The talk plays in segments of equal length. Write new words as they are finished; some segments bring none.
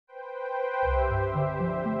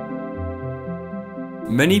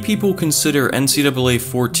Many people consider NCAA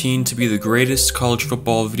 14 to be the greatest college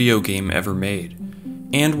football video game ever made.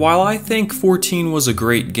 And while I think 14 was a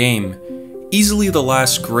great game, easily the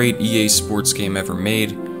last great EA Sports game ever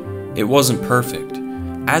made, it wasn't perfect.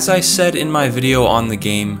 As I said in my video on the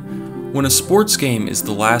game, when a sports game is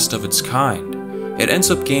the last of its kind, it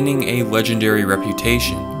ends up gaining a legendary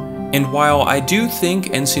reputation. And while I do think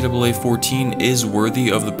NCAA 14 is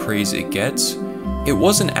worthy of the praise it gets, it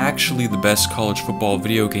wasn't actually the best college football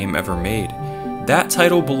video game ever made. That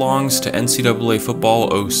title belongs to NCAA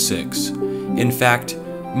Football 06. In fact,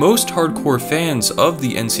 most hardcore fans of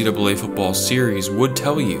the NCAA Football series would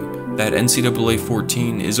tell you that NCAA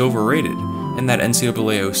 14 is overrated, and that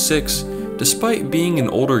NCAA 06, despite being an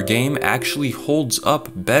older game, actually holds up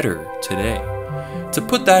better today. To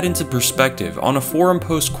put that into perspective, on a forum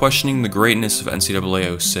post questioning the greatness of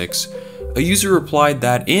NCAA 06, a user replied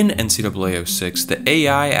that in NCAA 06, the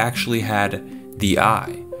AI actually had the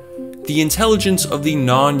eye. The intelligence of the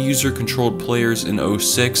non-user controlled players in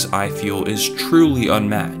 06, I feel, is truly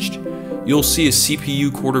unmatched. You'll see a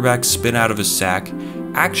CPU quarterback spin out of a sack,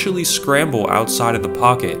 actually scramble outside of the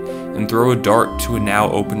pocket, and throw a dart to a now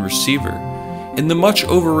open receiver. In the much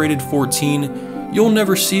overrated 14, you'll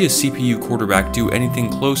never see a CPU quarterback do anything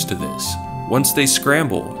close to this. Once they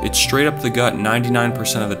scramble, it's straight up the gut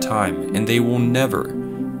 99% of the time, and they will never,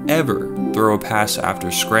 ever throw a pass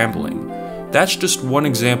after scrambling. That's just one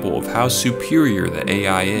example of how superior the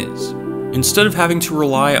AI is. Instead of having to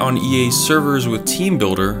rely on EA's servers with Team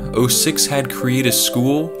Builder, 06 had Create a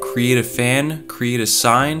School, Create a Fan, Create a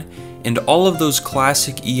Sign, and all of those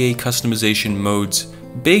classic EA customization modes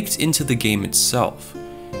baked into the game itself.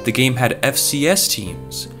 The game had FCS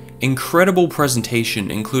teams, incredible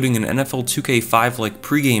presentation including an NFL 2K5-like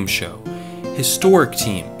pregame show, historic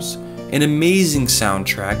teams, an amazing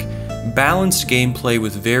soundtrack, balanced gameplay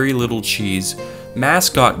with very little cheese,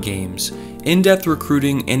 mascot games, in-depth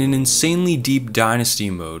recruiting, and an insanely deep dynasty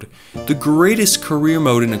mode, the greatest career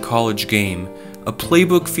mode in a college game, a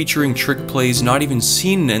playbook featuring trick plays not even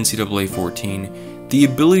seen in NCAA 14, the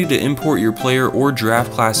ability to import your player or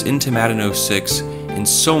draft class into Madden 06, and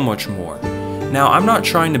so much more. Now, I'm not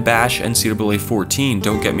trying to bash NCAA 14,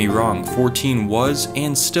 don't get me wrong. 14 was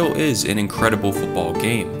and still is an incredible football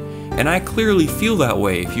game, and I clearly feel that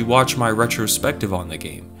way if you watch my retrospective on the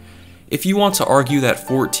game. If you want to argue that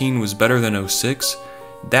 14 was better than 06,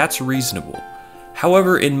 that's reasonable.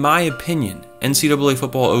 However, in my opinion, NCAA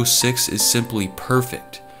Football 06 is simply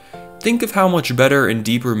perfect. Think of how much better and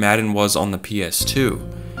deeper Madden was on the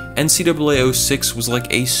PS2. NCAA 06 was like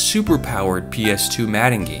a super-powered PS2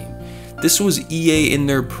 Madden game. This was EA in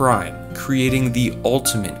their prime, creating the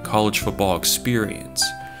ultimate college football experience.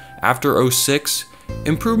 After 06,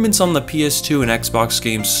 improvements on the PS2 and Xbox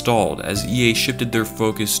games stalled as EA shifted their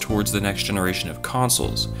focus towards the next generation of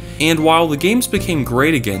consoles. And while the games became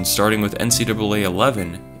great again starting with NCAA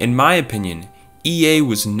 11, in my opinion, EA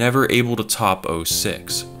was never able to top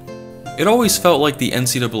 06. It always felt like the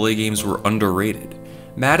NCAA games were underrated.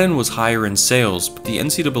 Madden was higher in sales, but the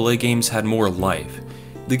NCAA games had more life.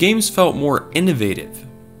 The games felt more innovative,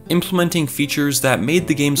 implementing features that made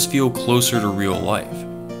the games feel closer to real life.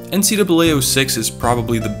 NCAA 06 is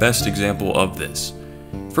probably the best example of this.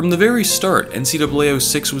 From the very start, NCAA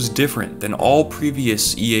 06 was different than all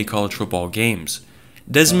previous EA college football games.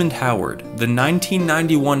 Desmond Howard, the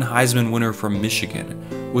 1991 Heisman winner from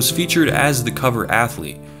Michigan, was featured as the cover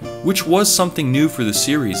athlete, which was something new for the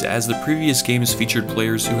series as the previous games featured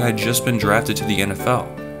players who had just been drafted to the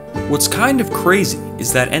NFL. What's kind of crazy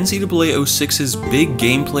is that NCAA 06's big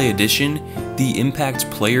gameplay addition, the Impact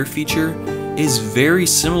Player feature, is very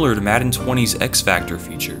similar to Madden 20's X Factor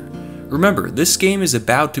feature. Remember, this game is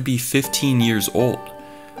about to be 15 years old.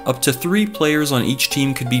 Up to 3 players on each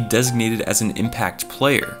team could be designated as an Impact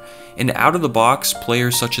Player, and out of the box,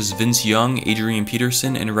 players such as Vince Young, Adrian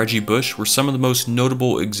Peterson, and Reggie Bush were some of the most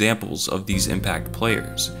notable examples of these Impact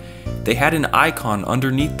Players. They had an icon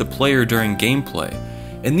underneath the player during gameplay,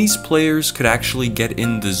 and these players could actually get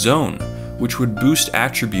in the zone, which would boost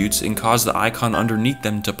attributes and cause the icon underneath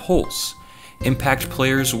them to pulse. Impact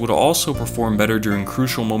players would also perform better during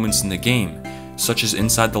crucial moments in the game, such as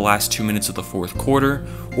inside the last 2 minutes of the fourth quarter,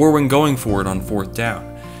 or when going for it on 4th down.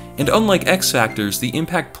 And unlike X Factors, the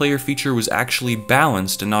Impact Player feature was actually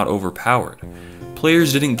balanced and not overpowered.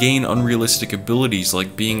 Players didn't gain unrealistic abilities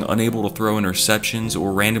like being unable to throw interceptions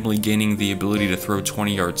or randomly gaining the ability to throw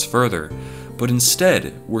 20 yards further, but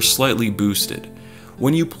instead were slightly boosted.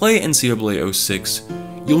 When you play NCAA 06,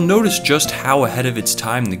 you'll notice just how ahead of its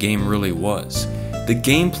time the game really was. The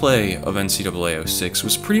gameplay of NCAA 06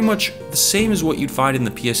 was pretty much the same as what you'd find in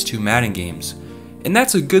the PS2 Madden games, and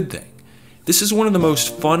that's a good thing. This is one of the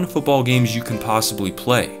most fun football games you can possibly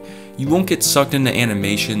play. You won't get sucked into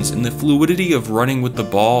animations, and the fluidity of running with the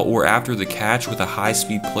ball or after the catch with a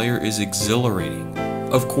high-speed player is exhilarating.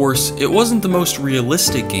 Of course, it wasn't the most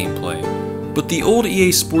realistic gameplay, but the old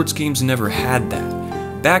EA Sports games never had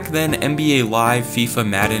that. Back then, NBA Live, FIFA,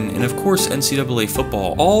 Madden, and of course NCAA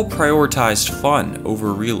Football all prioritized fun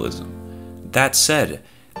over realism. That said,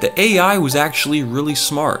 the AI was actually really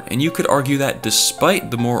smart, and you could argue that despite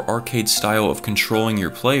the more arcade style of controlling your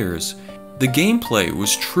players, the gameplay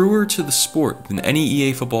was truer to the sport than any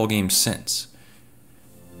EA football game since.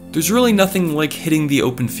 There's really nothing like hitting the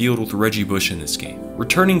open field with Reggie Bush in this game.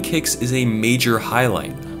 Returning kicks is a major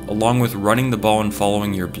highlight, along with running the ball and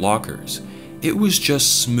following your blockers. It was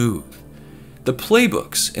just smooth. The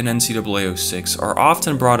playbooks in NCAA 06 are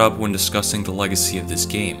often brought up when discussing the legacy of this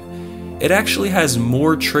game. It actually has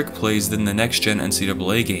more trick plays than the next-gen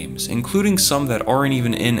NCAA games, including some that aren't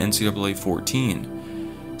even in NCAA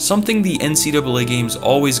 14. Something the NCAA games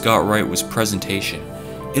always got right was presentation,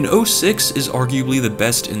 and 06 is arguably the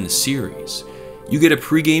best in the series. You get a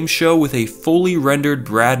pregame show with a fully rendered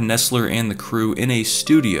Brad Nessler and the crew in a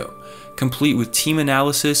studio, complete with team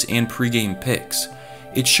analysis and pregame picks.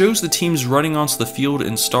 It shows the teams running onto the field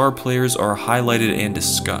and star players are highlighted and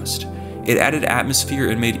discussed. It added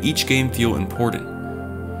atmosphere and made each game feel important.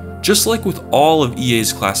 Just like with all of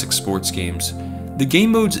EA's classic sports games, the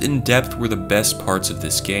game modes in depth were the best parts of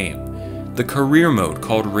this game. The career mode,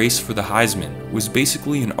 called Race for the Heisman, was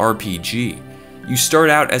basically an RPG. You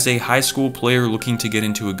start out as a high school player looking to get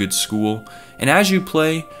into a good school, and as you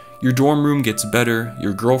play, your dorm room gets better,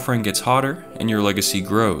 your girlfriend gets hotter, and your legacy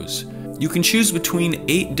grows. You can choose between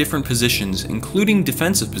 8 different positions, including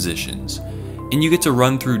defensive positions, and you get to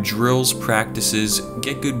run through drills, practices,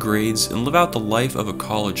 get good grades, and live out the life of a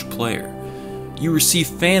college player. You receive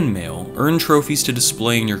fan mail, earn trophies to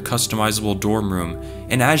display in your customizable dorm room,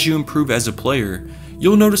 and as you improve as a player,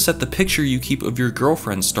 you'll notice that the picture you keep of your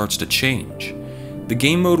girlfriend starts to change. The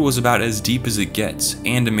game mode was about as deep as it gets,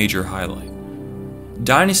 and a major highlight.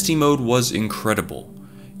 Dynasty mode was incredible.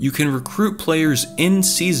 You can recruit players in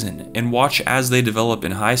season and watch as they develop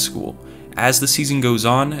in high school. As the season goes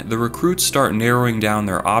on, the recruits start narrowing down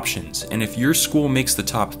their options, and if your school makes the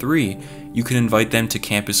top 3, you can invite them to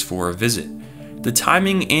campus for a visit. The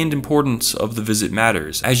timing and importance of the visit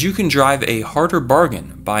matters, as you can drive a harder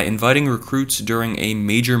bargain by inviting recruits during a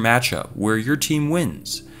major matchup where your team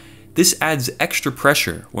wins. This adds extra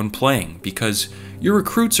pressure when playing because your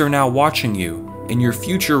recruits are now watching you, and your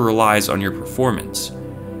future relies on your performance.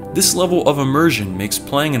 This level of immersion makes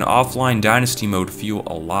playing an offline Dynasty mode feel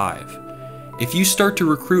alive. If you start to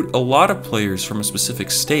recruit a lot of players from a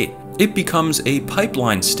specific state, it becomes a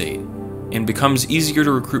pipeline state, and becomes easier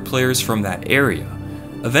to recruit players from that area.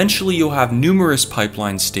 Eventually you'll have numerous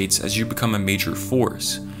pipeline states as you become a major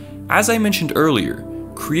force. As I mentioned earlier,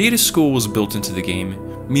 Create a School was built into the game,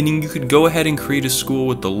 meaning you could go ahead and create a school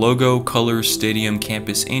with the logo, colors, stadium,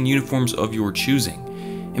 campus, and uniforms of your choosing.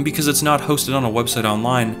 And because it's not hosted on a website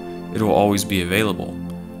online, it will always be available.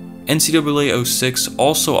 NCAA 06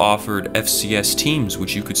 also offered FCS teams,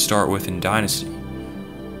 which you could start with in Dynasty.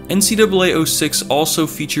 NCAA 06 also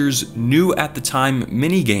features new at the time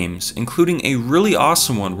mini-games, including a really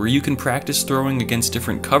awesome one where you can practice throwing against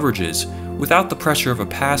different coverages without the pressure of a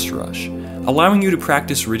pass rush, allowing you to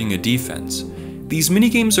practice reading a defense. These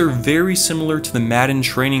mini-games are very similar to the Madden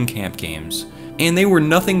training camp games, and they were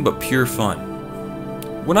nothing but pure fun.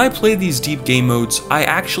 When I play these deep game modes, I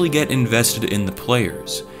actually get invested in the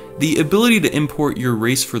players. The ability to import your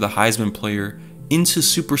Race for the Heisman player into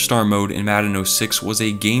Superstar mode in Madden 06 was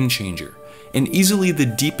a game changer, and easily the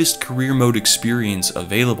deepest career mode experience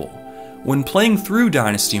available. When playing through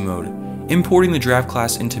Dynasty mode, importing the draft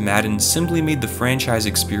class into Madden simply made the franchise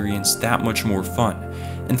experience that much more fun,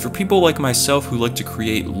 and for people like myself who like to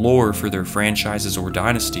create lore for their franchises or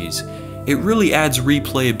dynasties, it really adds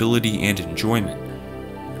replayability and enjoyment.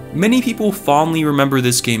 Many people fondly remember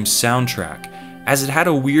this game's soundtrack, as it had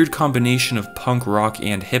a weird combination of punk rock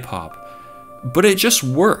and hip hop. But it just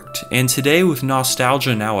worked, and today with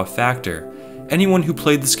nostalgia now a factor, anyone who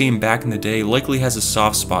played this game back in the day likely has a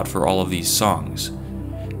soft spot for all of these songs.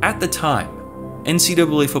 At the time,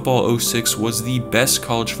 NCAA Football 06 was the best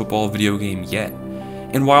college football video game yet,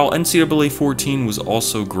 and while NCAA 14 was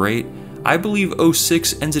also great, I believe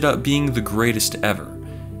 06 ended up being the greatest ever.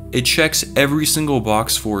 It checks every single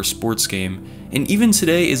box for a sports game, and even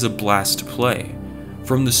today is a blast to play.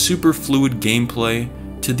 From the super fluid gameplay,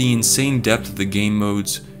 to the insane depth of the game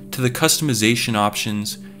modes, to the customization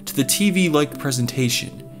options, to the TV-like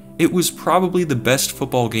presentation, it was probably the best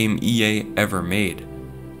football game EA ever made.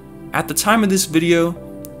 At the time of this video,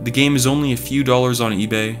 The game is only a few dollars on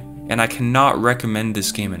eBay, and I cannot recommend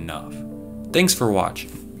this game enough. Thanks for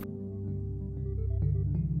watching.